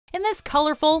In this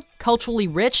colorful, culturally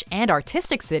rich, and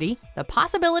artistic city, the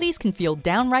possibilities can feel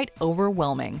downright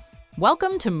overwhelming.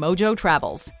 Welcome to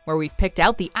MojoTravels, where we've picked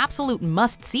out the absolute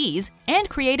must-sees and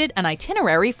created an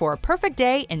itinerary for a perfect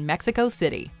day in Mexico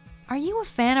City. Are you a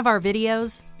fan of our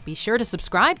videos? Be sure to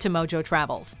subscribe to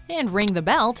MojoTravels and ring the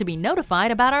bell to be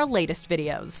notified about our latest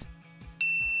videos.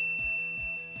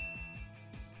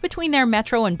 Between their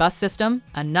metro and bus system,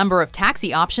 a number of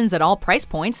taxi options at all price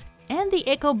points, and the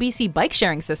EcoBici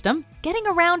bike-sharing system, getting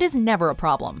around is never a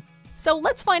problem. So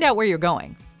let's find out where you're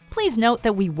going. Please note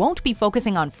that we won't be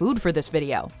focusing on food for this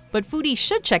video, but foodies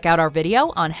should check out our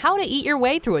video on how to eat your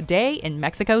way through a day in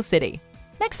Mexico City.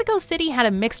 Mexico City had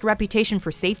a mixed reputation for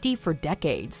safety for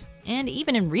decades, and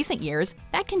even in recent years,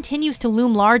 that continues to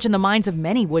loom large in the minds of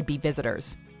many would-be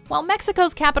visitors. While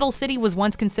Mexico's capital city was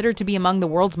once considered to be among the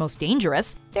world's most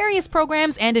dangerous, various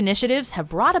programs and initiatives have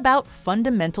brought about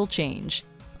fundamental change.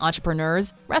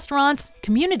 Entrepreneurs, restaurants,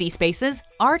 community spaces,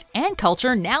 art, and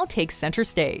culture now take center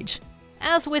stage.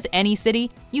 As with any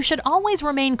city, you should always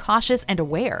remain cautious and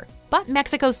aware, but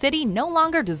Mexico City no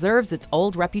longer deserves its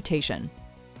old reputation.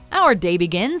 Our day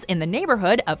begins in the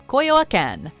neighborhood of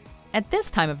Coyoacán. At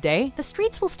this time of day, the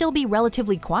streets will still be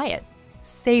relatively quiet.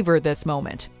 Savor this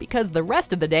moment, because the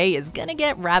rest of the day is gonna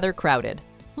get rather crowded.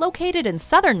 Located in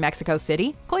southern Mexico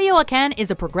City, Coyoacán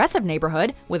is a progressive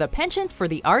neighborhood with a penchant for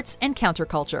the arts and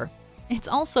counterculture. It's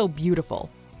also beautiful.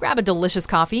 Grab a delicious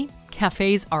coffee,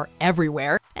 cafes are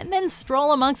everywhere, and then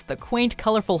stroll amongst the quaint,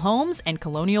 colorful homes and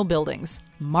colonial buildings.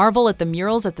 Marvel at the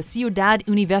murals at the Ciudad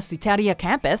Universitaria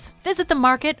campus, visit the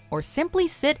market, or simply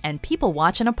sit and people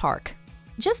watch in a park.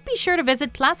 Just be sure to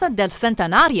visit Plaza del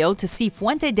Centenario to see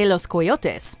Fuente de los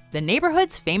Coyotes, the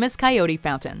neighborhood's famous coyote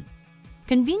fountain.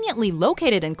 Conveniently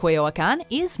located in Coyoacán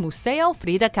is Museo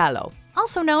Frida Kahlo,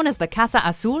 also known as the Casa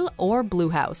Azul or Blue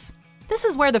House. This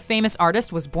is where the famous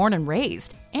artist was born and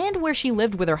raised, and where she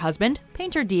lived with her husband,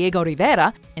 painter Diego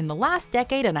Rivera, in the last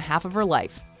decade and a half of her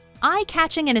life.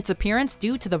 Eye-catching in its appearance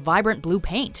due to the vibrant blue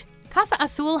paint, Casa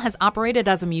Azul has operated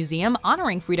as a museum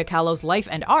honoring Frida Kahlo's life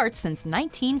and art since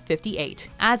 1958,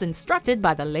 as instructed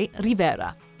by the late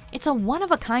Rivera. It's a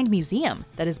one-of-a-kind museum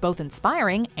that is both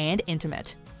inspiring and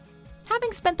intimate.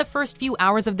 Having spent the first few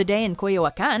hours of the day in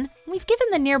Coyoacán, we've given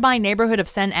the nearby neighborhood of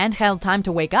San Angel time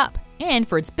to wake up and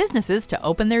for its businesses to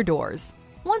open their doors.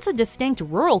 Once a distinct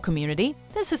rural community,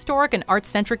 this historic and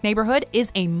art-centric neighborhood is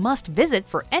a must-visit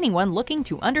for anyone looking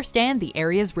to understand the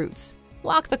area's roots.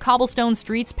 Walk the cobblestone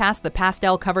streets past the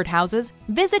pastel-covered houses,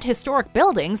 visit historic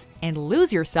buildings, and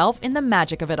lose yourself in the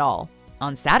magic of it all.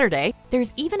 On Saturday,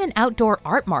 there's even an outdoor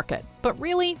art market, but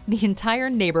really, the entire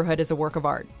neighborhood is a work of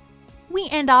art. We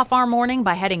end off our morning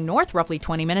by heading north roughly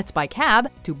 20 minutes by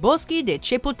cab to Bosque de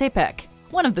Chapultepec,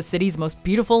 one of the city's most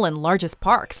beautiful and largest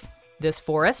parks. This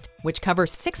forest, which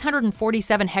covers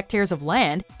 647 hectares of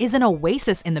land, is an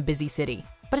oasis in the busy city.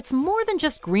 But it's more than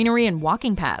just greenery and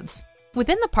walking paths.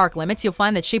 Within the park limits, you'll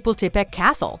find the Chapultepec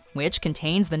Castle, which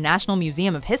contains the National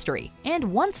Museum of History and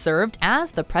once served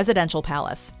as the Presidential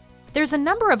Palace. There's a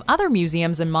number of other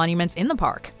museums and monuments in the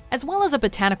park, as well as a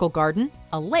botanical garden,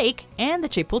 a lake, and the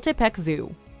Chapultepec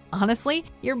Zoo. Honestly,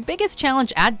 your biggest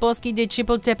challenge at Bosque de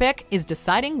Chapultepec is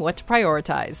deciding what to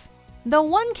prioritize. Though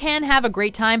one can have a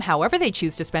great time however they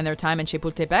choose to spend their time in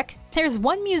Chapultepec, there's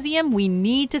one museum we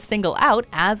need to single out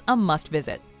as a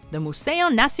must-visit: the Museo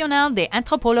Nacional de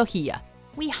Antropología.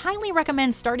 We highly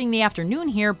recommend starting the afternoon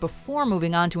here before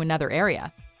moving on to another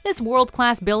area. This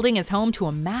world-class building is home to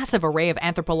a massive array of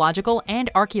anthropological and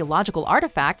archaeological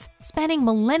artifacts spanning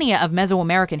millennia of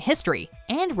Mesoamerican history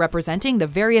and representing the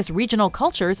various regional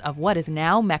cultures of what is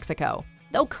now Mexico.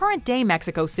 Though current-day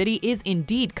Mexico City is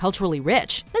indeed culturally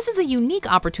rich, this is a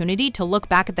unique opportunity to look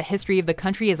back at the history of the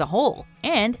country as a whole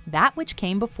and that which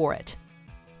came before it.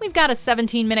 We've got a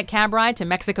 17-minute cab ride to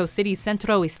Mexico City's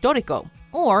Centro Histórico,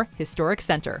 or Historic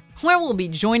Center, where we'll be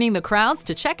joining the crowds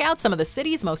to check out some of the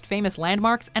city's most famous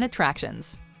landmarks and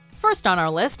attractions. First on our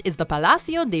list is the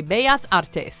Palacio de Bellas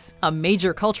Artes. A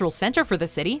major cultural center for the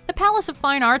city, the Palace of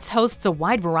Fine Arts hosts a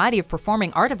wide variety of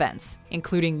performing art events,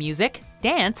 including music,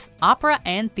 dance, opera,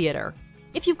 and theater.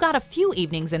 If you've got a few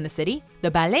evenings in the city,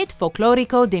 the Ballet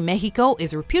Folclórico de México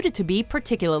is reputed to be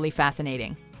particularly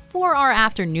fascinating. For our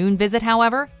afternoon visit,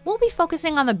 however, we'll be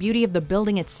focusing on the beauty of the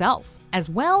building itself, as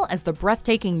well as the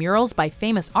breathtaking murals by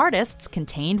famous artists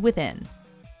contained within.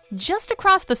 Just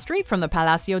across the street from the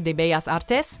Palacio de Bellas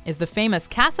Artes is the famous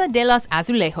Casa de los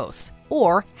Azulejos,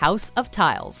 or House of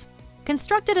Tiles.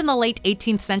 Constructed in the late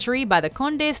 18th century by the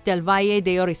Condes del Valle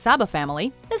de Orizaba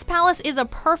family, this palace is a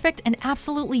perfect and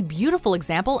absolutely beautiful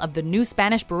example of the new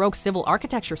Spanish Baroque civil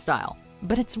architecture style.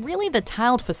 But it's really the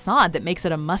tiled facade that makes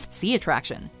it a must-see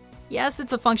attraction. Yes,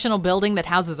 it's a functional building that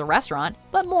houses a restaurant,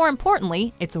 but more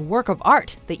importantly, it's a work of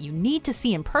art that you need to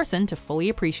see in person to fully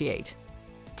appreciate.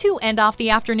 To end off the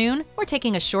afternoon, we're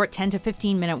taking a short 10 to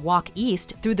 15 minute walk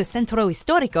east through the Centro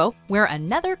Histórico, where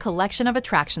another collection of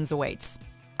attractions awaits.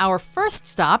 Our first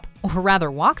stop, or rather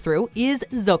walkthrough, is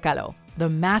Zócalo, the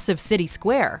massive city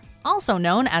square, also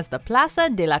known as the Plaza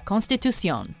de la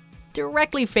Constitución.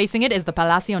 Directly facing it is the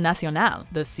Palacio Nacional,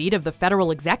 the seat of the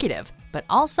federal executive, but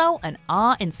also an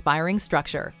awe-inspiring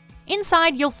structure.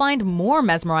 Inside, you'll find more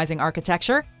mesmerizing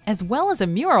architecture, as well as a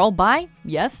mural by,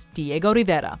 yes, Diego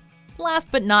Rivera. Last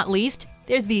but not least,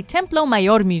 there's the Templo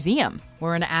Mayor Museum,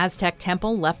 where an Aztec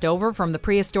temple left over from the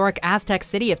prehistoric Aztec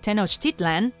city of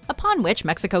Tenochtitlan, upon which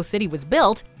Mexico City was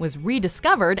built, was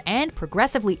rediscovered and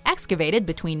progressively excavated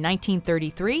between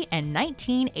 1933 and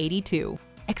 1982.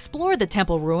 Explore the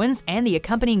temple ruins and the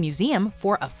accompanying museum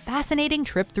for a fascinating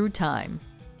trip through time.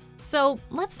 So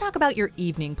let's talk about your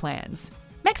evening plans.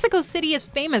 Mexico City is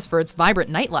famous for its vibrant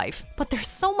nightlife, but there's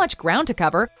so much ground to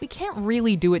cover, we can't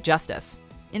really do it justice.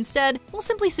 Instead, we'll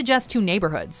simply suggest two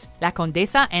neighborhoods, La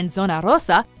Condesa and Zona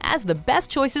Rosa, as the best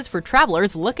choices for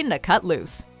travelers looking to cut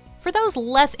loose. For those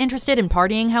less interested in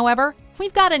partying, however,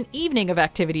 we've got an evening of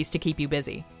activities to keep you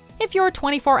busy. If your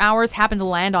 24 hours happen to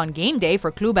land on game day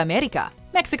for Club America,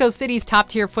 Mexico City's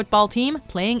top-tier football team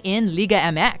playing in Liga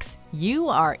MX, you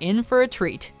are in for a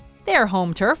treat. Their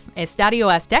home turf, Estadio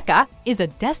Azteca, is a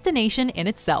destination in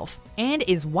itself and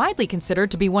is widely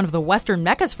considered to be one of the Western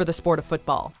meccas for the sport of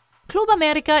football. Club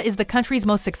America is the country's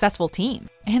most successful team,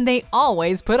 and they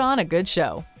always put on a good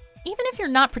show. Even if you're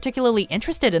not particularly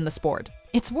interested in the sport,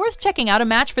 it's worth checking out a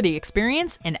match for the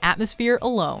experience and atmosphere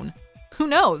alone. Who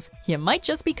knows, you might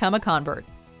just become a convert.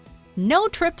 No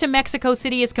trip to Mexico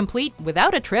City is complete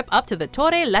without a trip up to the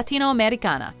Torre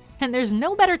Latinoamericana, and there's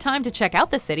no better time to check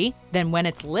out the city than when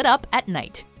it's lit up at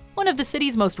night. One of the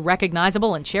city's most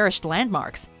recognizable and cherished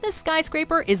landmarks, this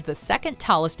skyscraper is the second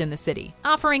tallest in the city,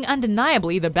 offering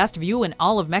undeniably the best view in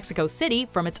all of Mexico City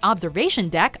from its observation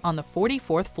deck on the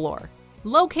 44th floor.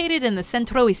 Located in the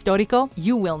Centro Histórico,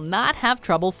 you will not have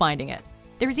trouble finding it.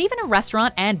 There's even a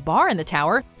restaurant and bar in the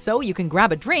tower, so you can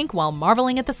grab a drink while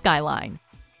marveling at the skyline.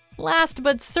 Last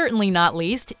but certainly not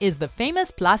least is the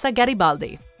famous Plaza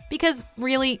Garibaldi. Because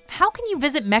really, how can you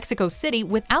visit Mexico City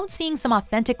without seeing some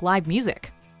authentic live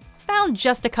music? Found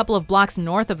just a couple of blocks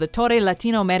north of the Torre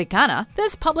Latinoamericana,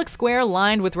 this public square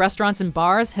lined with restaurants and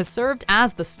bars has served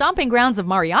as the stomping grounds of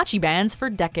mariachi bands for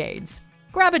decades.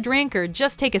 Grab a drink or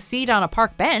just take a seat on a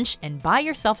park bench and buy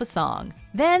yourself a song.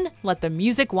 Then let the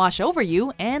music wash over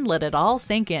you and let it all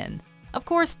sink in. Of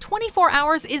course, 24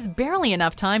 hours is barely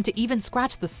enough time to even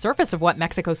scratch the surface of what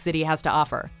Mexico City has to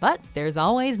offer, but there's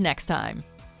always next time.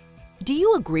 Do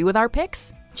you agree with our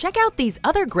picks? Check out these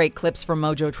other great clips from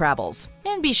MojoTravels,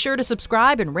 and be sure to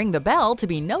subscribe and ring the bell to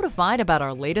be notified about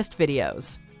our latest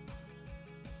videos.